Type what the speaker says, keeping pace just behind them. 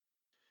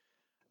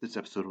This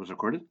episode was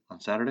recorded on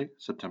Saturday,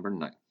 September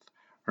 9th.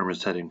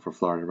 Irma's heading for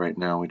Florida right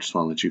now. We just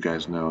want to let you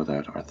guys know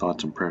that our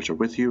thoughts and prayers are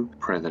with you.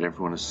 Pray that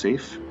everyone is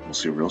safe. We'll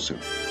see you real soon.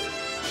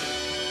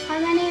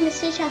 Hi, my name is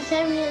Stitch. I'm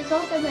 7 years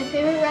old, and my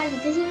favorite ride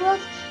at Disney World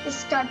is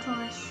Star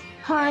Tours.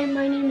 Hi,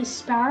 my name is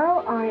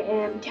Sparrow. I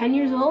am 10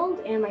 years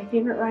old, and my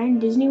favorite ride in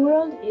Disney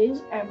World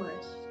is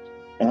Everest.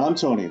 And I'm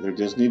Tony, their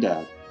Disney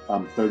dad.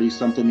 I'm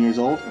 30-something years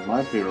old, and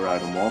my favorite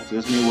ride in Walt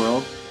Disney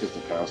World is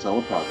the Carousel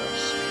of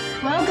Progress.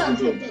 Welcome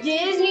to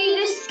Disney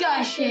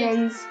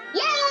Discussions.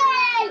 Yay!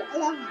 I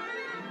love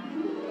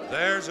it.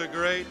 There's a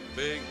great,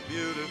 big,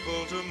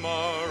 beautiful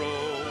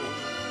tomorrow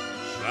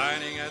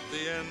shining at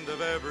the end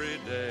of every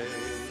day.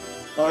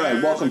 All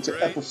right, welcome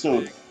to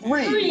episode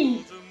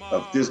 3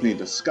 of Disney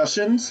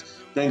Discussions.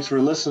 Thanks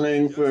for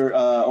listening.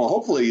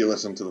 Hopefully you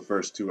listened to the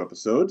first 2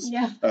 episodes.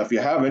 Yeah. If you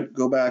haven't,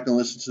 go back and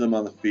listen to them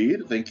on the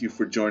feed. Thank you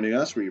for joining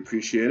us. We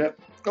appreciate it.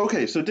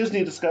 Okay, so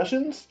Disney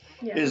Discussions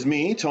is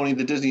me, Tony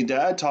the Disney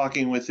dad,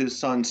 talking with his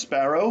son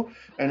Sparrow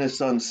and his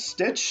son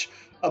Stitch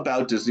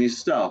about Disney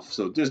stuff.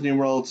 So Disney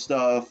World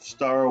stuff,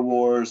 Star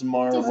Wars,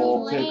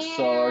 Marvel,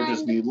 Pixar,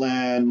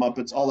 Disneyland,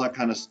 Muppets, all that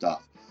kind of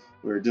stuff.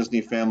 We're a Disney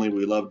family.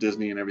 We love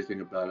Disney and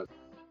everything about it.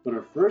 But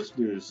our first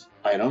news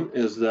item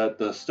is that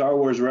the Star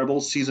Wars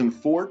Rebels Season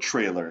 4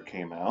 trailer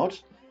came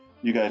out.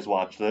 You guys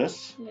watched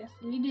this? Yes,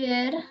 we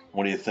did.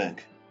 What do you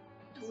think?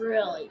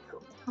 Really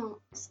cool. Oh,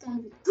 it's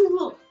gonna be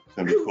cool. It's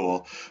going to be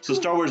cool. So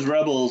Star Wars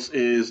Rebels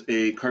is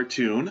a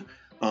cartoon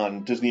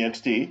on Disney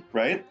XD,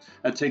 right?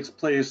 That takes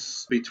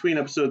place between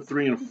episode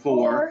 3 and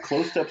 4,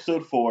 close to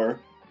episode 4,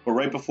 but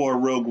right before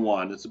Rogue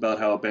One. It's about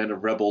how a band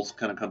of rebels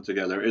kind of come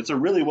together. It's a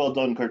really well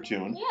done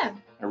cartoon. Yeah.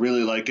 I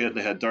really like it.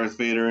 They had Darth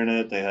Vader in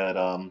it. They had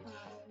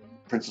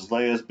Princess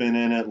Leia's been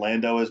in it.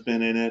 Lando has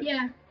been in it.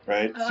 Yeah.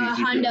 Right?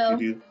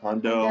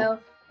 Hondo.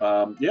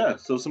 Yeah,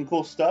 so some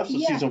cool stuff. So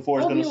Season 4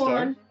 is going to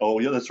start. Oh,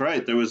 yeah, that's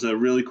right. There was a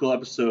really cool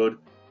episode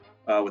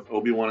with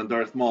Obi-Wan and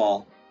Darth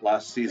Maul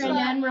last season. And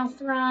Admiral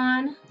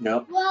Thrawn.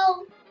 Yep.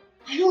 Well,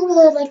 I don't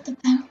really like the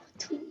battle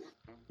between them.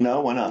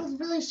 No, why It not? was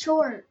really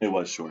short. It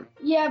was short.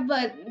 Yeah,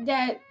 but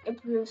that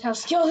proves how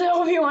skilled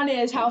Obi-Wan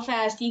is, how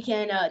fast he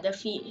can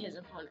defeat his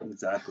opponent.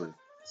 Exactly.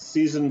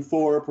 Season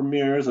 4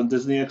 premieres on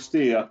Disney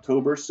XD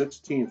October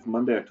 16th,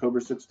 Monday,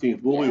 October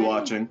 16th. We'll be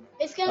watching.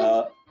 It's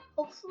gonna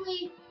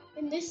hopefully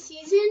in this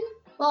season.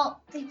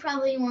 Well, they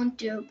probably won't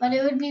do, but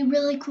it would be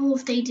really cool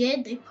if they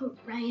did. They put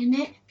Rey in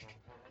it.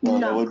 Well,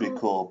 that would be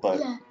cool, but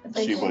Yeah.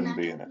 she wouldn't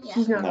be in it. Yeah.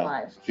 She's not No,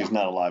 alive. she's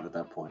not alive at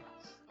that point.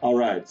 All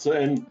right, so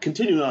and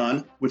continuing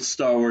on with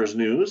Star Wars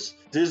news,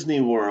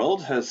 Disney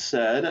World has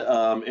said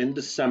in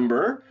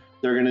December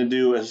they're going to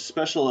do a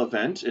special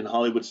event in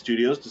Hollywood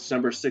Studios,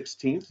 December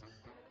 16th.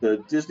 The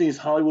Disney's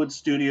Hollywood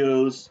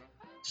Studios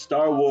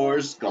Star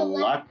Wars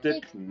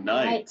Galactic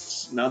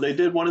Nights. Now, they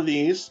did one of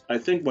these, I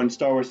think, when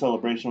Star Wars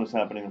Celebration was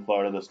happening in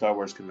Florida, the Star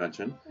Wars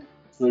convention.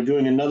 So they're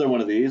doing another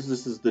one of these.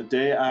 This is the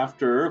day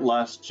after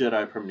Last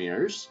Jedi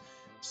premieres.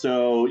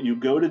 So you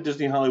go to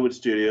Disney Hollywood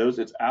Studios.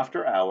 It's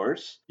after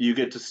hours. You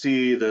get to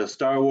see the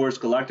Star Wars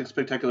Galactic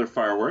Spectacular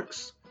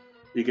fireworks.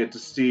 You get to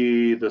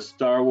see the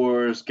Star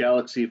Wars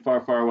Galaxy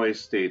Far, Far Away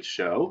stage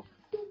show,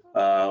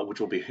 which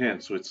will be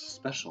hints with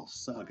special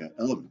saga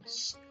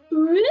elements.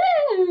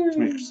 Which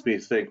makes me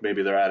think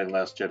maybe they're adding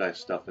Last Jedi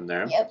stuff in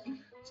there.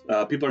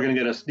 Yep. People are going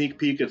to get a sneak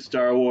peek at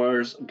Star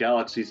Wars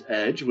Galaxy's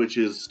Edge, which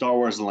is Star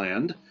Wars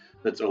Land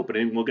that's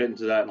opening. We'll get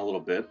into that in a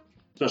little bit.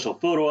 Special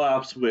photo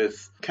ops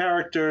with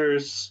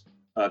characters,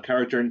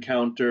 character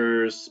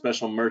encounters,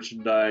 special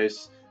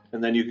merchandise,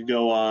 and then you could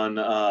go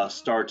on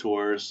Star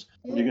Tours.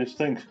 What do you guys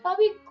think?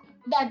 Probably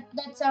that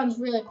sounds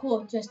really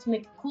cool. Just to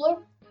make it cooler,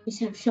 we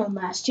should have shown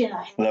Last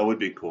Jedi. That would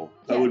be cool.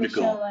 That would be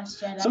cool.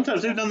 Last Jedi.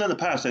 Sometimes they've done that in the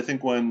past. I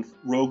think when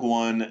Rogue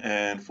One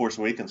and Force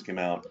Awakens came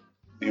out,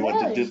 you went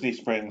to Disney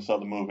Springs, saw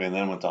the movie, and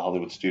then went to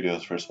Hollywood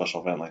Studios for a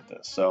special event like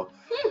this. So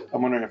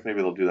I'm wondering if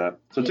maybe they'll do that.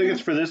 So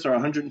tickets for this are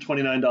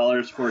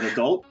 $129 for an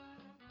adult,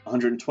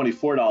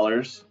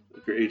 $124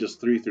 if your ages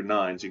 3 through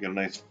 9, so you get a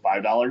nice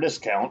 $5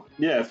 discount.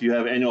 Yeah, if you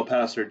have annual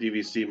pass or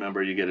DVC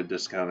member, you get a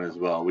discount as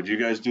well. Would you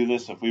guys do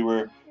this if we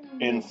were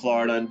in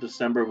Florida in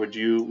December? Would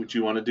you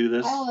want to do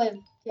this? I would.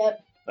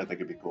 Yep. I think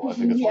it'd be cool. I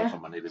think it's worth the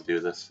money to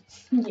do this.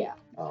 Yeah.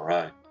 All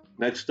right.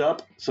 Next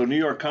up, so New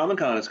York Comic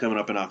Con is coming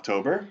up in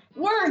October.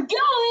 We're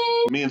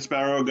going! Me and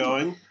Sparrow are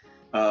going.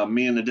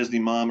 Me and the Disney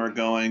mom are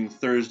going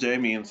Thursday.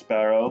 Me and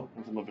Sparrow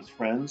and some of his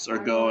friends are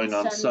going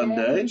on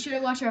Sunday. You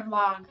should watch our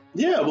vlog.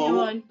 Yeah,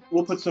 well,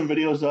 we'll put some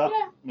videos up.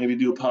 Yeah. Maybe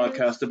do a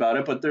podcast about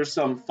it. But there's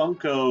some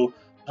Funko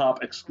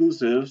Pop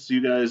exclusives.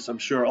 You guys, I'm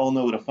sure, all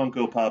know what a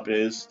Funko Pop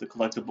is. The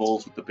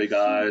collectibles with the big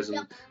eyes.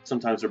 And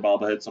sometimes they're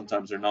bobbleheads,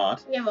 sometimes they're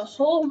not. We have a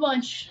whole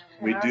bunch.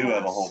 We do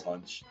have a whole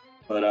bunch.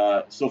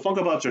 But so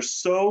Funko Pops are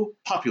so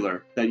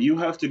popular that you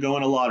have to go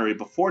in a lottery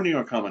before New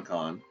York Comic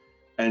Con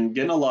and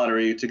get in a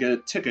lottery to get a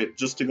ticket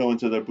just to go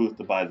into their booth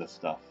to buy this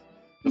stuff.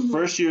 The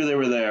first year they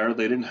were there,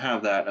 they didn't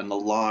have that, and the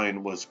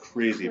line was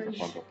crazy for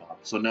Funko Pop.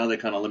 So now they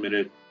kind of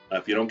limited.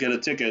 If you don't get a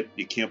ticket,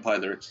 you can't buy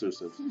their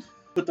exclusives.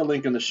 put the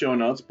link in the show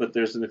notes, but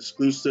there's an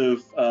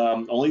exclusive,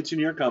 only to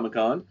New York Comic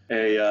Con,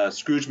 a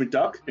Scrooge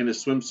McDuck in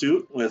his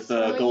swimsuit with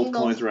gold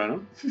coins around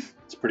him.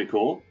 It's pretty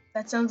cool.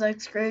 That sounds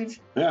like Scrooge.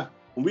 Yeah.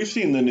 We've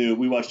seen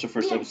we watched the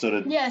first episode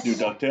of Yes. New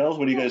DuckTales.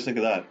 What do you guys think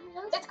of that?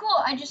 It's cool.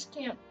 I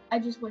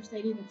just wish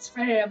they didn't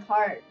spread it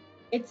apart.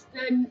 It's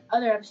the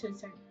other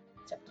episodes in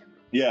September.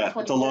 Yeah,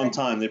 it's a long 23rd.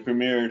 time. They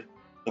premiered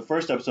the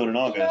first episode in In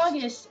August.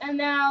 August, and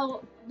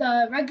now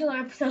the regular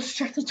episodes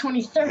start the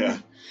 23rd. Yeah.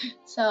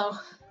 So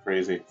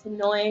Crazy. it's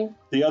annoying.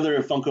 The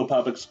other Funko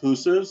Pop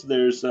exclusives,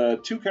 there's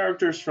 2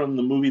 characters from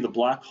the movie The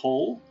Black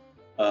Hole,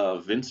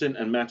 Vincent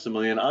and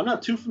Maximilian. I'm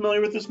not too familiar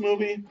with this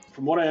movie.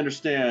 From what I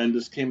understand,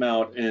 this came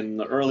out in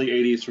the early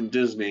 80s from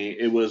Disney.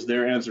 It was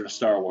their answer to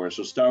Star Wars.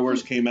 So Star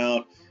Wars came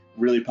out,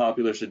 really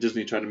popular, so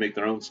Disney tried to make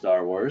their own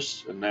Star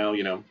Wars. And now,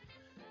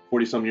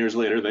 40-some years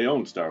later, they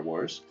own Star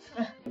Wars.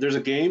 There's a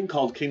game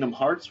called Kingdom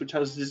Hearts, which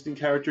has Disney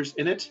characters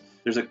in it.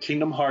 There's a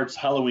Kingdom Hearts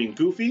Halloween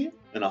Goofy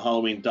and a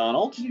Halloween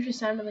Donald. You just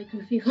sounded like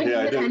Goofy when Yeah,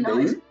 I you did that did.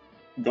 noise.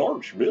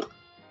 Gosh,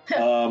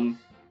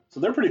 so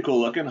they're pretty cool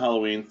looking,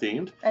 Halloween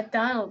themed. That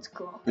Donald's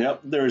cool.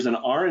 Yep, there's an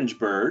Orange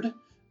Bird.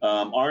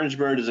 Orange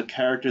Bird is a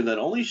character that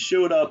only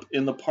showed up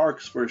in the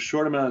parks for a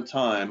short amount of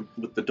time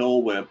with the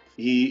Dole Whip.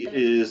 He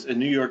is a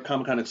New York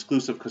Comic Con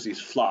exclusive because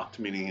he's flocked,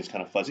 meaning he's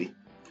kind of fuzzy.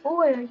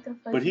 Oh, I like the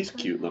fuzzy But he's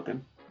color. cute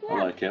looking. Yeah.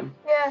 I like him.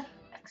 Yeah.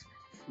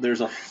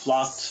 There's a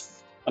flocked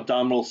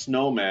abdominal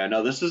snowman.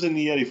 Now, this isn't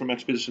the Yeti from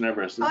Expedition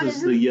Everest. This Oh, is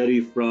isn't the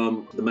Yeti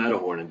from the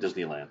Matterhorn in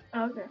Disneyland.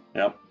 Oh, okay.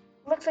 Yep.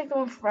 Looks like the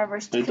one from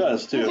Everest. It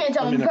does too. You can't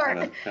tell them they're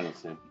apart. kind of the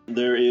same.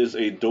 There is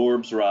a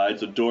Dorbs ride.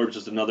 So Dorbs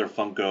is another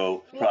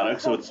Funko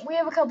product. So it's We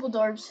have a couple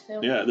Dorbs too.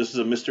 yeah. This is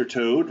a Mr.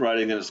 Toad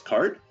riding in his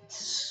cart.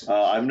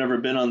 I've never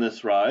been on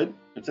this ride.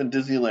 It's in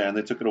Disneyland.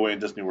 They took it away in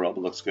Disney World.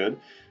 It looks good.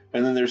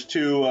 And then there's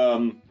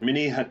 2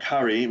 mini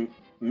Hikari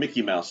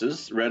Mickey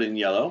Mouses, red and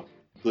yellow,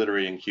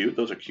 glittery and cute.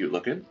 Those are cute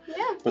looking. Yeah.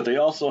 But they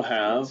also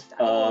have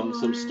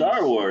some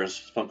Star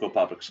Wars Funko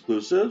Pop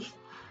exclusive.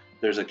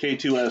 There's a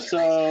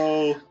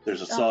K2SO,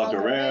 there's a Saw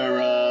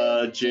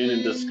Gerrera, Jin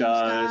in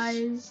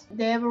Disguise,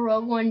 They have a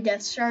Rogue One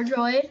Death Star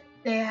droid.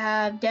 They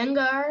have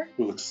Dengar.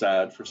 who looks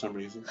sad for some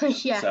reason.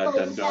 Yeah. Sad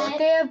Boba Dengar. Fett.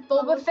 They have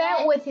Boba Boba Fett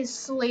Fett. with his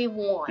slave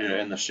one.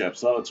 Yeah, in the ship.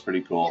 So that looks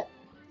pretty cool.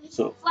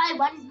 So, Fly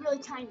one is really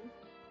tiny.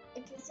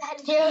 Like his head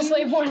is Yeah, huge.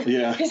 slave one.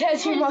 yeah. His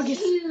head's His head is humongous.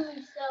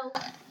 huge,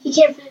 so he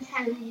can't fit his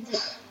head in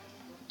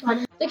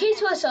it. The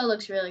K2SO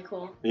looks really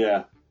cool.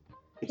 Yeah.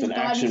 It's His an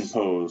action body's-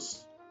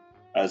 pose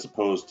as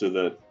opposed to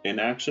the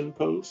inaction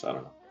pose. I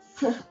don't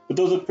know. But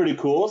those look pretty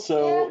cool.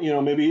 So,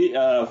 maybe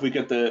if we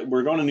get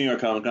we're going to New York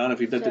Comic Con. If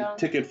we get the So-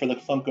 ticket for the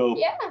Funko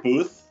Yeah.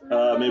 booth,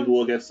 maybe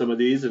we'll get some of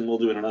these and we'll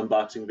do an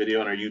unboxing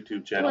video on our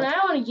YouTube channel. What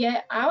I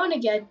want to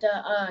get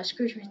the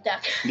Scrooge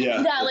McDuck. Yeah,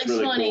 that that's looks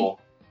really funny. cool.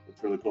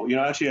 It's really cool.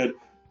 I actually had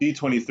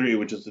D23,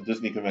 which is the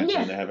Disney convention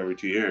Yeah. they have every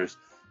 2 years.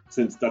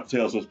 Since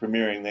DuckTales was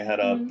premiering, they had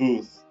a Mhm.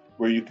 booth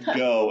where you could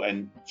go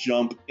and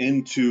jump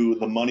into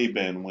the money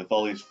bin with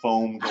all these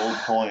foam gold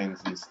coins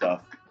and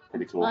stuff.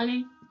 Pretty cool.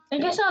 Funny. I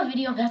think I saw a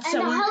video of that And the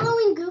somewhere.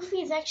 Halloween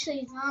Goofy is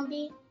actually a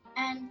zombie,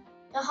 and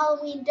the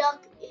Halloween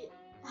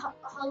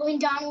Halloween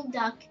Donald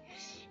Duck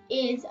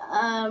is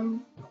a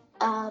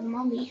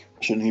mummy.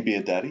 Shouldn't he be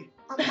a daddy?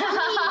 A mummy.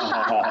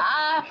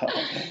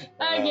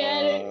 I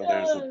get it.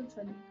 There's Oh, a- that's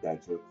funny.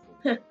 That's it.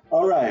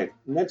 All right.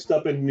 Next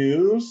up in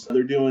news,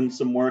 they're doing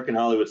some work in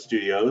Hollywood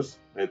studios.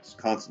 It's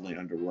constantly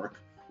under work.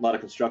 A lot of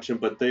construction,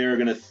 but they are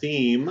going to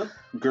theme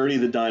Gertie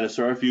the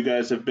dinosaur. If you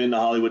guys have been to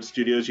Hollywood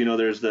studios,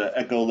 there's the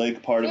Echo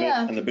Lake part of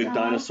Yeah. it and the big Yeah.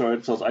 dinosaur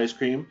that sells ice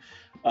cream.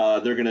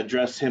 They're going to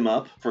dress him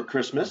up for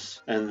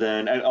Christmas. And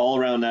then all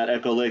around that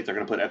Echo Lake, they're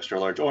going to put extra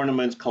large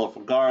ornaments,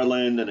 colorful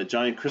garland, and a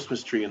giant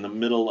Christmas tree in the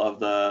middle of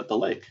the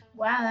lake.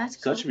 Wow, that's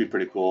So cool. that should be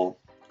pretty cool.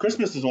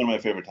 Christmas is one of my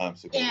favorite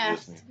times to go Yeah, to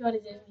Disney. to go to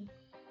Disney.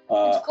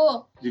 Uh, It's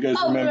cool. do you guys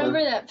Oh, remember?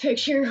 remember that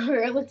picture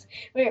where it looks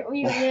where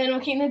we were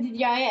looking at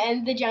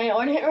the giant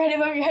ornament right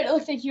above your head? It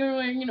looks like you were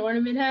wearing an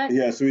ornament hat.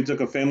 Yeah, so we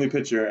took a family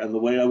picture, and the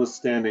way I was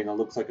standing, it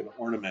looks like an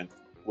ornament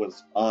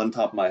was on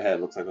top of my head.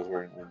 It looks like I was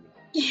wearing an ornament.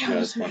 Yeah, Yeah,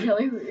 it it's was funny.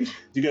 really weird.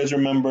 Do you guys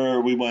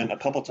remember we went a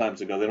couple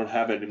times ago? They don't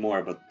have it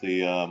anymore, but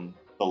the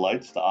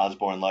lights, the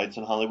Osborne lights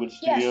in Hollywood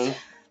studios, Yes.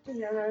 Do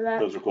you remember that?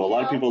 those are cool. A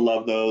lot of people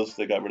love those.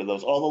 They got rid of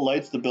those. All the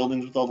lights, the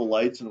buildings with all the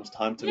lights, and it was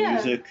time to Yeah.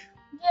 music.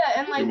 Yeah,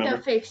 and like Remember?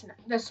 the fake snow,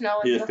 the snow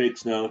and Yeah, stuff. fake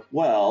snow.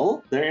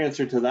 Well, their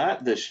answer to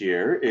that this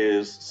year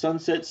is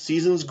Sunset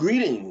Seasons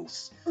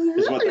Greetings,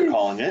 is what they're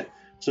calling it.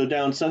 So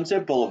down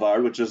Sunset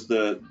Boulevard, which is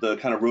the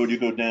kind of road you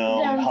go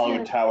down, Down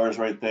Hollywood to- Towers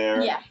right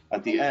there. Yeah.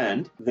 At the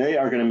end, they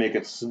are going to make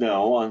it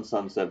snow on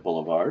Sunset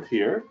Boulevard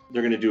here.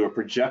 They're going to do a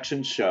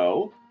projection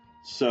show.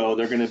 So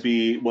they're going to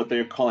be what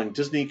they're calling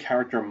Disney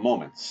character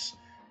moments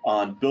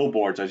on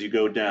billboards as you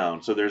go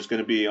down. So there's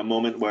going to be a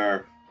moment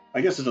where,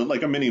 I guess it's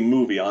like a mini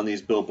movie on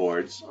these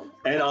billboards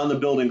and on the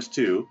buildings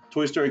too.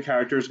 Toy Story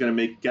characters are going to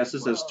make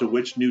guesses as to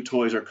which new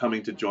toys are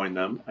coming to join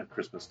them at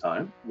Christmas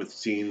time with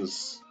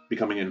scenes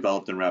becoming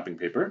enveloped in wrapping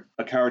paper.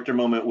 A character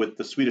moment with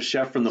the Swedish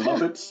Chef from the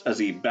Muppets as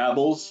he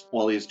babbles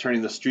while he's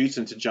turning the streets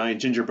into giant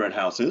gingerbread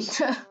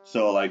houses.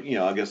 So, like, you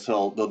know, I guess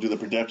they'll do the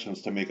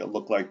projections to make it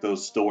look like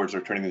those stores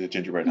are turning into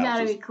gingerbread houses.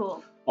 That'd be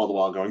cool. All the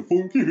while going,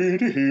 funky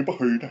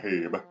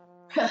heb.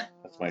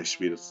 That's my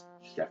Swedish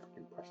Chef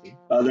impression.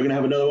 They're going to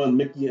have another one,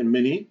 Mickey and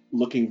Minnie,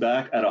 looking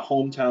back at a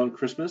hometown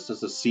Christmas as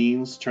the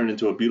scenes turn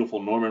into a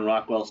beautiful Norman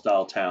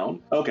Rockwell-style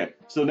town. Okay,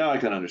 so now I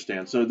can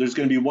understand. So there's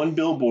going to be one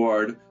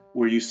billboard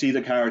where you see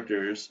the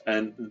characters,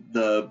 and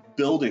the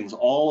buildings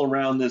all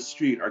around this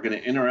street are going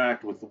to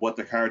interact with what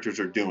the characters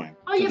are doing.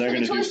 Oh, so yeah, they're for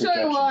the gonna Toy do Story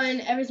projections.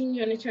 one, everything's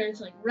going to turn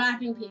into, like,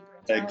 wrapping paper.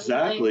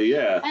 Exactly,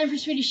 yeah. And for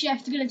Swedish Chef,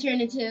 it's going to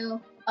turn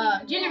into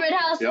gingerbread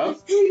houses. Yep.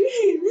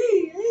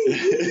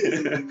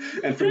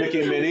 And for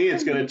Mickey and Minnie,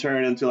 it's going to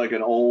turn into like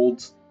an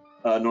old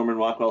Norman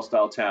Rockwell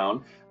style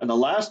town. And the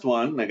last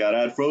one, I got to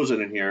add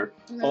Frozen in here.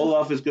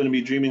 Olaf is going to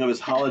be dreaming of his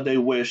holiday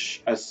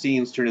wish as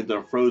scenes turn into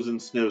a frozen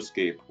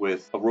snowscape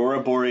with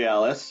Aurora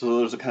Borealis. So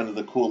those are kind of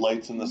the cool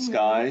lights in the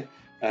sky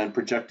and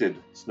projected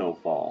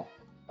snowfall.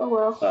 Oh,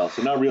 well. Well,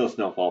 so not real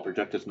snowfall,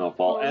 projected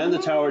snowfall. And the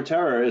Tower of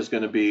Terror is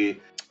going to be,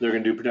 they're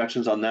going to do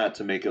projections on that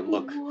to make it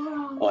look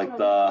like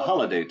the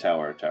Holiday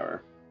Tower of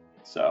Terror.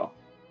 So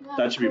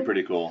that should be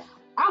pretty cool.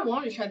 I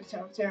want to try the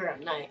Tower of Terror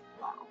at night.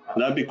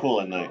 That'd be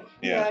cool at night.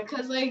 Yeah.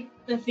 Because, like,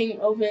 the thing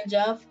opens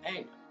up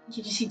and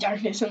you just see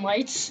darkness and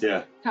lights.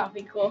 Yeah. That'd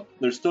be cool.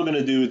 They're still going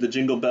to do the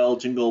Jingle Bell,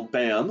 Jingle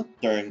Bam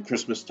during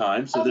Christmas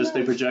time. So Oh, they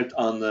nice. project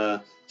on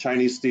the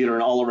Chinese theater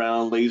and all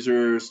around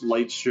lasers,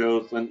 light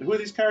shows. And who are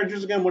these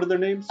characters again? What are their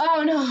names?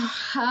 Oh, no.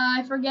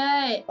 I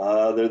forget.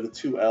 They're the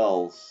two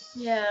L's.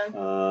 Yeah.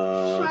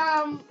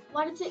 From,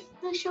 what is it,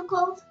 the show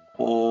called?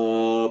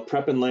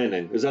 Prep and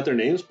Landing. Is that their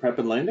names? Prep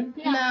and Landing?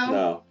 No.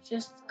 No.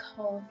 Just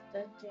called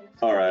the thing.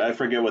 All right, I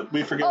forget what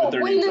their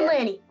Wayne names and are.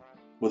 Lanny.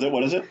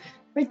 What is it?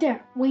 Right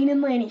there. Wayne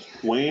and Lanny.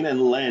 Wayne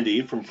and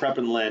Landy from Prep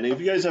and Landing. If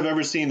you guys have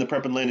ever seen the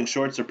Prep and Landing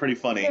shorts, they're pretty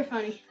funny. They're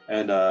funny.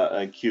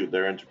 And cute.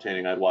 They're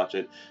entertaining. I'd watch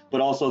it.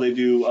 But also they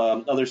do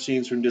other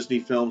scenes from Disney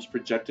films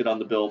projected on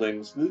the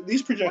buildings.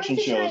 These projection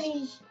What's the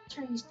shows,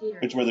 Chinese theater?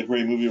 it's where the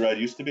Gray Movie Ride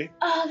used to be.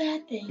 Oh,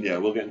 that thing. Yeah,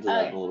 we'll get into that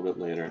Okay. in a little bit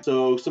later.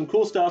 So some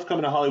cool stuff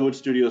coming to Hollywood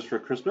Studios for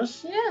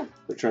Christmas. Yeah.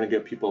 They're trying to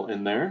get people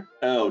in there.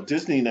 Oh,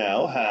 Disney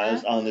now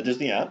has on the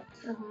Disney app,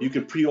 Uh-huh. you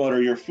could pre-order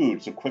your food.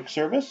 It's a quick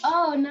service.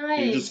 Oh,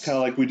 nice. You just kind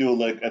of like we do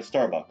like at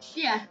Starbucks.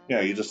 Yeah.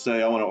 Yeah, you just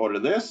say, I want to order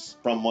this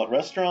from what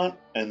restaurant,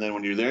 and then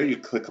when you're there, you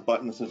click a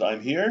button that says,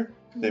 I'm here.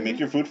 They make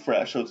your food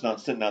fresh, so it's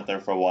not sitting out there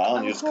for a while,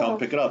 and Oh, you just cool. come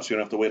pick it up, so you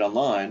don't have to wait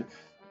online.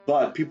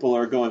 But people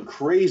are going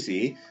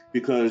crazy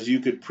because you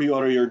could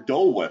pre-order your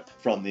Dole Whip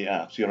from the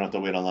app, so you don't have to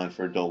wait online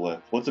for a Dole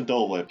Whip. What's a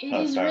Dole Whip? It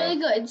is Sarah? really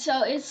good.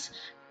 So it's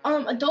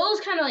a Dole is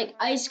kind of like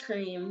ice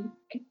cream.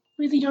 I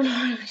really don't know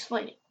how to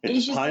explain it.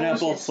 It's just pineapple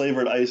delicious.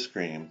 flavored ice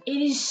cream. It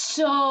is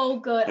so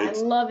good.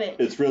 It's- I love it.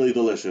 It's really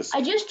delicious.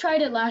 I just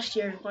tried it last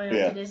year when I went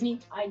Yeah. to Disney.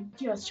 I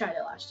just tried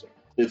it last year.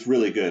 It's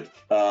really good.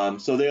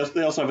 So they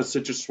also have a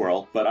citrus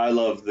swirl, but I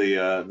love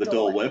the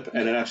Dole Whip,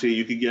 and it actually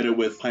you could get it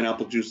with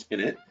pineapple juice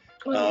in it.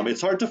 Oh, yeah. It's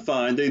hard to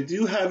find. They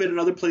do have it in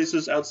other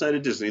places outside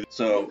of Disney.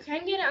 So You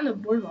can get it on the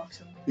boardwalk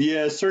somewhere.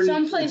 yeah,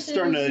 Some places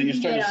you're starting you to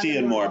get see on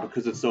it the more boardwalk.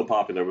 because it's so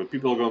popular. But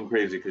people are going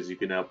crazy because you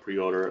can now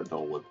pre-order a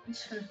Dole Whip.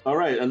 All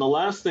right, and the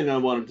last thing I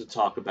wanted to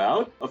talk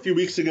about, a few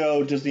weeks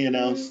ago, Disney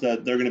announced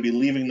that they're going to be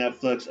leaving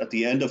Netflix at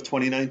the end of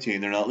 2019.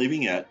 They're not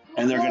leaving yet,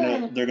 and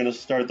they're gonna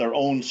start their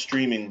own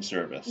streaming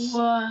service.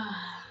 Wow.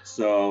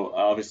 So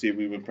obviously,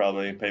 we would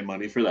probably pay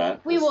money for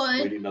that. We would.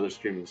 We need another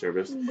streaming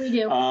service. We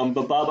do.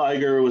 But Bob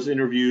Iger was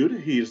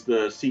interviewed. He's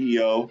the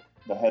CEO,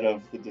 the head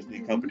of the Disney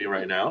Mm-hmm. company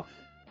right now.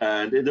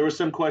 And there was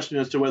some question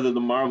as to whether the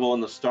Marvel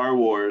and the Star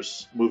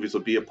Wars movies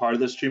would be a part of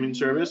the streaming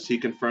service. He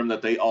confirmed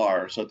that they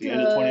are. So at the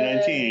end of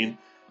 2019,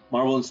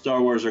 Marvel and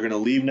Star Wars are going to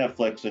leave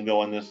Netflix and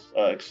go on this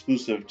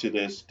exclusive to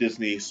this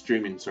Disney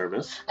streaming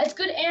service. It's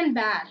good and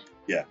bad.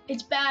 Yeah.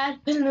 It's bad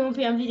because they won't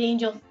be on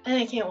VidAngel and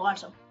I can't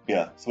watch them.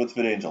 Yeah. So what's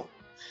VidAngel?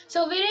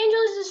 So VidAngel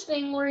is this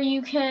thing where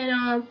you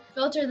can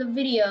filter the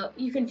video.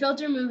 You can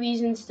filter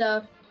movies and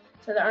stuff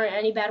so there aren't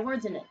any bad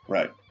words in it.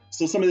 Right.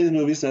 So some of these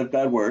movies have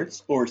bad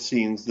words or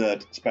scenes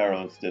that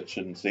Sparrow and Stitch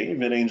shouldn't see.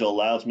 VidAngel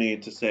allows me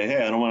to say,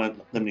 hey, I don't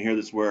want them to hear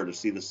this word or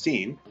see the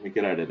scene. We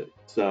can edit it.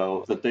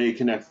 So that they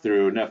connect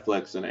through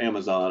Netflix and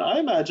Amazon. I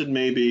imagine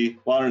maybe,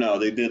 well, I don't know.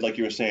 They did, like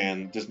you were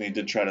saying, Disney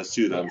did try to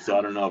sue them. So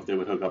I don't know if they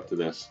would hook up to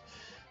this.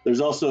 There's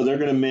also, they're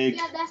going to make,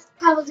 Yeah, that's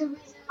probably the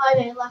reason why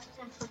they left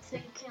Netflix, so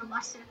you can't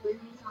watch their movies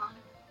on.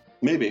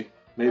 maybe,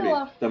 Oh,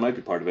 well. that might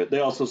be part of it. They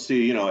also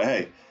see,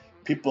 hey,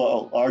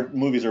 our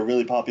movies are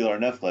really popular on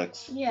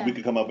Netflix. Yeah. We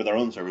could come up with our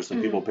own service and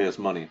Mhm. people pay us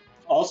money.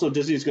 Also,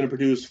 Disney's going to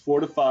produce 4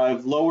 to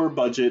 5 lower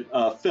budget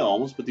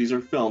films, but these are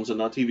films and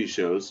not TV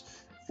shows,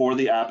 for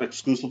the app,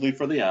 exclusively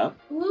for the app.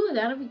 Ooh,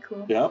 that'll be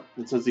cool. Yeah.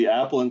 It says the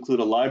app will include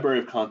a library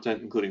of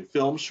content, including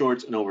films,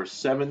 shorts, and over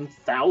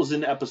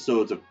 7,000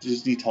 episodes of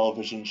Disney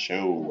television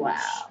shows. Wow.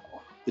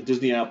 The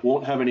Disney app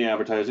won't have any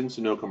advertising,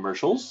 so no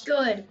commercials.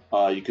 Good.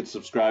 You could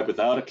subscribe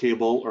without a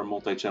cable or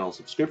multi-channel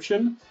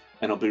subscription.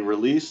 and it'll be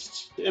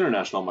released to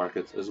international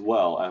markets as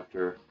well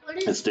after What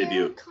is its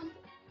debut.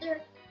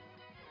 their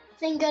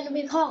thing gonna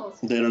be called?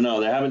 They don't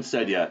know. They haven't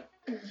said yet.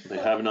 They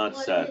have not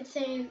What said. does it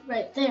say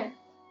right there?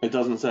 It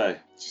doesn't say. It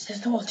just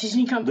says the Walt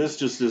Disney Company. This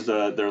just is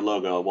their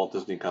logo, Walt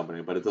Disney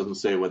Company, but it doesn't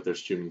say what their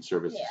streaming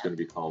service is Yeah. going to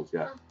be called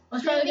yet.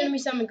 It's probably gonna be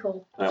something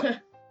cool. Yeah.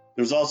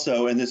 There's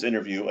also in this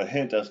interview a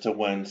hint as to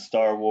when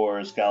Star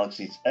Wars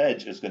Galaxy's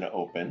Edge is going to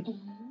open,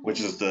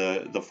 which is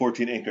the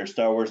 14-acre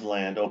Star Wars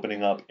land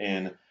opening up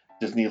in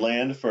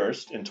Disneyland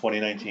first in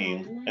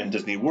 2019 and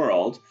Disney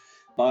World.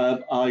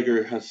 Bob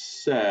Iger has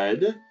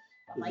said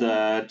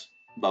that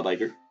Bob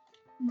Iger.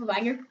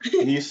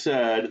 He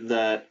said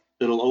that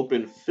it'll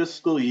open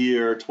fiscal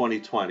year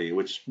 2020,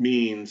 which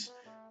means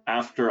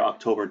after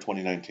October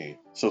 2019.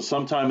 So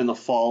sometime in the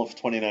fall of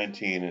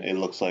 2019, it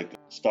looks like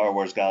Star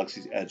Wars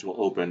Galaxy's Edge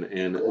will open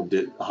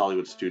in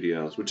Hollywood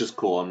Studios, which is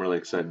cool. I'm really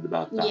excited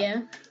about that.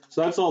 Yeah.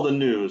 So that's all the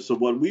news. So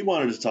what we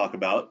wanted to talk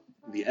about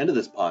at the end of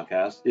this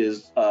podcast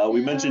is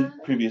we mentioned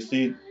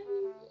previously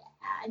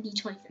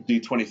D23.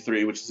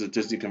 D23, which is a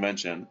Disney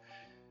convention.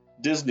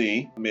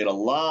 Disney made a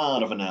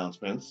lot of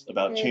announcements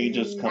about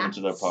changes coming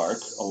to their park.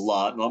 A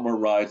lot more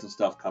rides and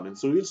stuff coming.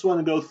 So we just want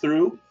to go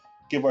through,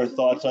 give our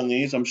thoughts on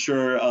these. I'm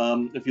sure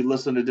if you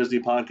listen to Disney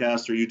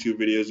podcasts or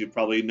YouTube videos, you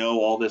probably know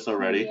all this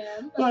already.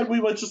 Yeah. But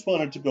we just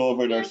wanted to go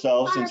over it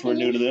ourselves since we're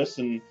new to this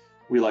and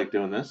we like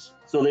doing this.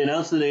 So they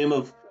announced the name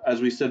of,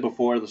 as we said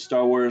before, the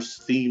Star Wars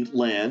themed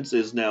lands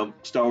is now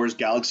Star Wars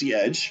Galaxy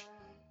Edge.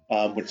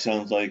 Which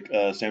sounds like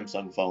a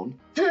Samsung phone.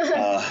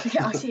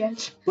 Galaxy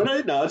Edge.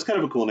 But no, it's kind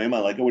of a cool name. I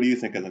like it. What do you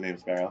think of the name,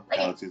 Sparrow? Like it.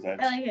 Galaxy's Edge.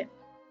 I like it.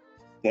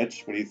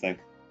 Edge, what do you think?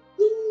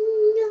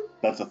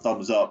 That's a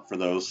thumbs up for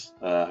those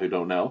who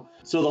don't know.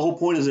 So the whole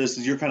point of this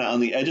is you're kind of on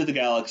the edge of the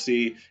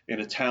galaxy in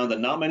a town that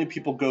not many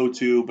people go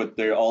to, but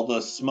all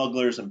the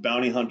smugglers and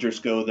bounty hunters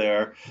go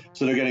there.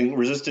 So they're getting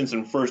Resistance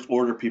and First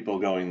Order people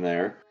going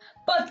there.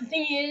 But the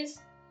thing is,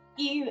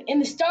 in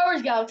the Star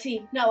Wars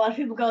galaxy, not a lot of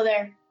people go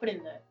there. But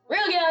in the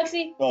real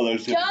galaxy, Oh,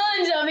 there's tons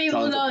of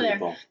people tons go of there.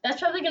 people. That's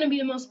probably going to be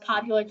the most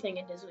popular thing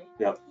in Disney.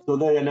 Yep. So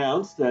they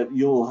announced that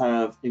you'll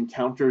have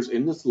encounters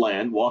in this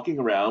land walking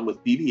around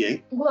with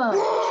BB-8,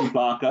 Whoa.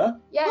 Chewbacca,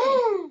 Yeah.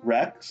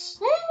 Rex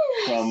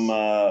from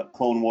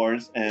Clone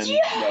Wars and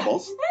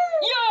Rebels.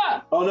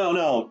 Yeah. Oh,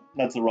 no,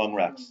 that's the wrong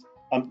Rex.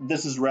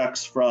 This is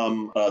Rex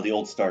from the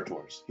old Star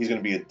Tours. He's going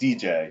to be a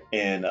DJ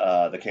in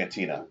the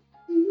Cantina.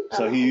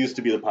 So he used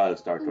to be the pilot of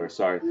Star Tours,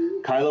 sorry.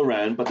 Kylo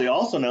Ren, but they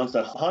also announced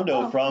that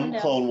Hondo from Hondo.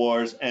 Clone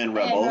Wars and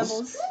Rebels,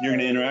 Rebels. you're going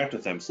to interact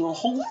with them. So the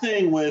whole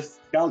thing with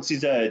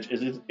Galaxy's Edge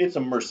is it's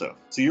immersive.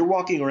 So you're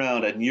walking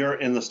around and you're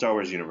in the Star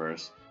Wars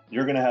universe.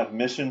 You're going to have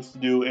missions to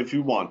do if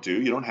you want to.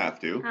 You don't have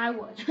to. I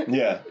would.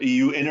 Yeah,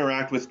 you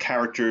interact with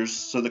characters.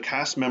 So the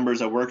cast members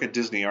that work at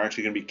Disney are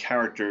actually going to be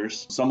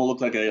characters. Some will look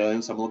like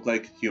aliens, some will look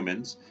like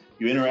humans.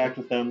 You interact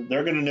with them.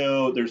 They're going to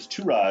know there's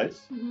 2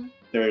 rides. Mm-hmm.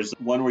 There's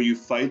one where you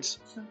fight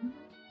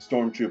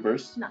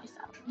stormtroopers. Nice.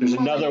 There's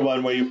another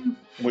one where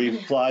you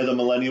fly the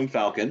Millennium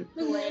Falcon.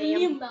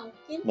 Millennium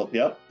Falcon. Well,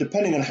 yep.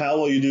 Depending on how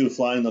well you do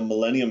flying the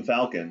Millennium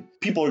Falcon,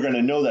 people are going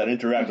to know that,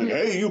 interact like,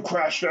 hey, you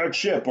crashed that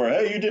ship, or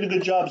hey, you did a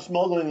good job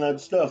smuggling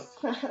that stuff.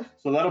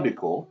 So that'll be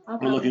cool. I'll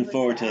We're looking probably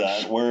forward to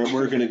crash. that.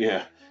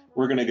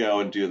 We're gonna go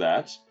and do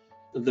that.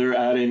 They're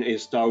adding a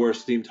Star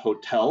Wars themed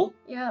hotel.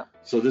 Yeah.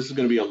 So this is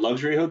going to be a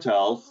luxury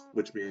hotel,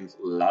 which means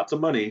lots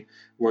of money,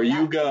 where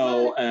you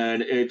go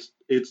and it's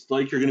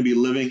like you're going to be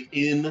living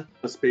in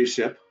a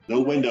spaceship.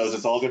 No windows.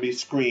 It's all going to be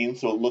screened,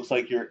 so it looks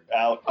like you're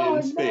out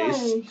in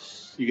space.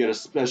 Nice. You get a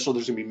special.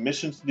 There's going to be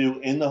missions to do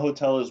in the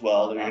hotel as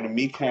well. You're going to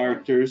meet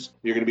characters.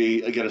 You're going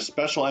to get a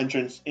special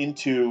entrance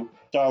into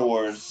Star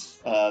Wars,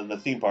 the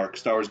theme park,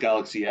 Star Wars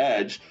Galaxy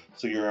Edge.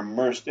 So you're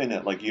immersed in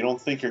it. Like you don't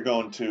think you're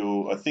going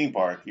to a theme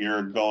park.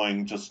 You're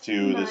going just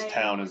to this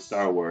town in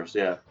Star Wars.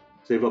 Yeah.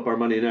 Save up our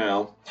money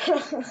now.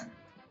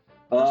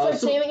 Start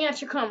saving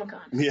after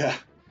Comic-Con. Yeah.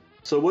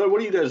 So what are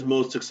you guys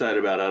most excited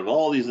about out of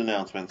all these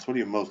announcements? What are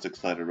you most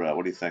excited about?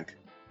 What do you think?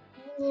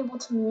 Being able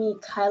to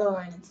meet Kylo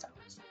Ren and Star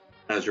Wars.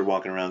 As you're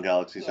walking around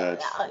Galaxy's Edge.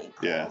 That would be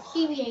cool. Yeah.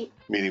 BB-8.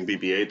 Meeting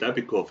BB-8. That'd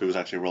be cool if he was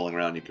actually rolling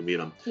around. You can meet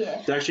him.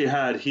 Yeah. They actually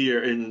had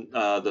here in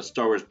the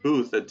Star Wars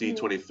booth at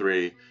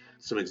D23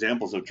 some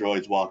examples of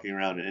droids walking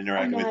around and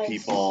interacting with nice.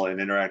 people and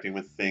interacting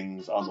with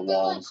things on the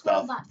wall and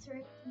stuff. Robots,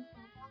 right?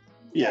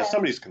 Yeah,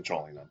 somebody's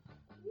controlling them.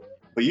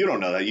 But you don't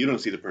know that. You don't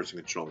see the person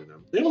controlling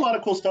them. They have a lot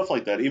of cool stuff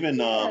like that. Even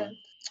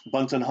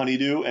Bunsen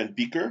Honeydew and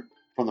Beaker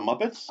from the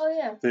Muppets. Oh,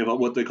 yeah. They have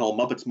what they call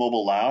Muppets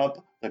Mobile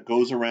Lab that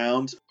goes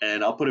around,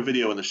 and I'll put a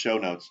video in the show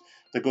notes,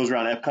 that goes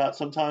around Epcot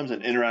sometimes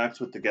and interacts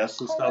with the guests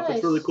and stuff. Nice.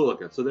 It's really cool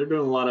looking. So they're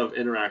doing a lot of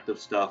interactive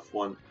stuff.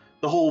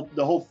 The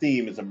whole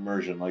theme is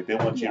immersion. Like they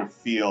want you to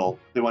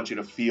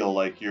feel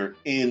like you're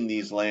in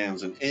these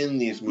lands and in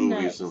these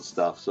movies Nice. and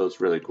stuff. So it's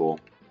really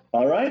cool.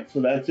 All right,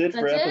 so that's it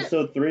for That's it.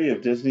 episode 3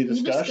 of Disney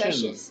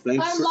Discussions. Discussions.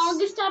 Our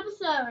longest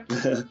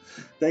episode.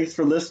 Thanks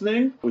for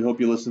listening. We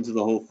hope you listened to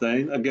the whole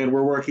thing. Again,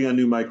 we're working on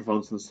new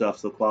microphones and stuff,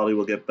 so quality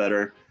will get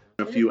better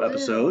in a few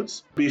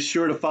episodes. Be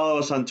sure to follow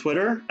us on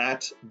Twitter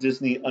at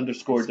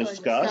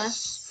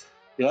Disney_discuss.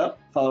 Yep.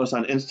 Follow us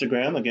on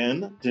Instagram,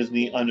 again,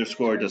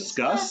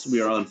 Disney_discuss.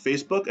 We are on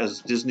Facebook as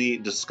Disney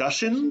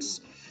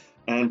Discussions.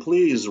 And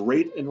please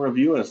rate and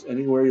review us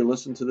anywhere you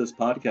listen to this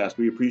podcast.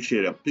 We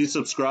appreciate it. Please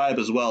subscribe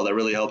as well. That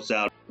really helps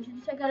out. You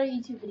should check out our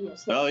YouTube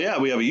videos. Oh, yeah.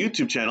 We have a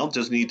YouTube channel,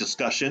 Disney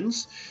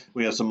Discussions.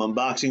 We have some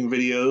unboxing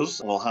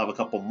videos. We'll have a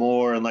couple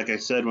more. And like I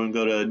said, when we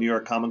go to New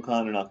York Comic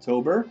Con in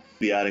October, we'll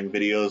be adding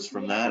videos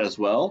from that as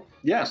well.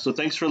 Yeah, so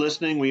thanks for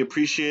listening. We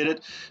appreciate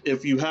it.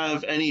 If you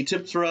have any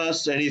tips for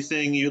us,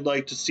 anything you'd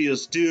like to see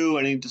us do,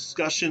 any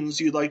discussions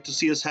you'd like to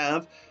see us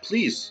have,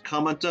 please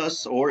comment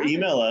us or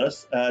email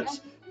us at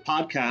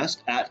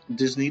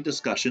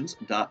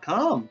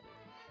podcast@disneydiscussions.com.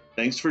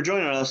 Thanks for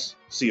joining us.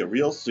 See you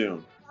real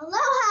soon.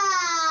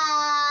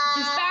 Aloha!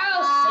 This is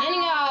Sparrow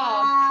signing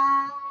off.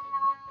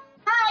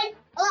 Hi!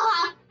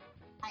 Aloha!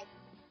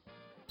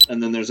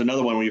 And then there's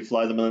another one where you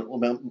fly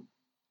the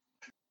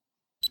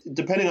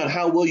depending on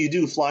how well you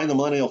do flying the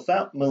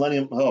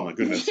Millennium. Oh my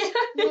goodness.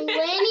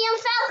 Millennium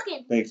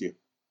Falcon! Thank you.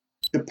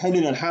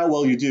 Depending on how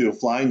well you do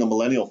flying the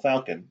Millennial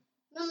Falcon.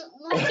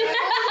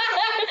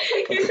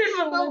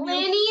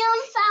 Millennium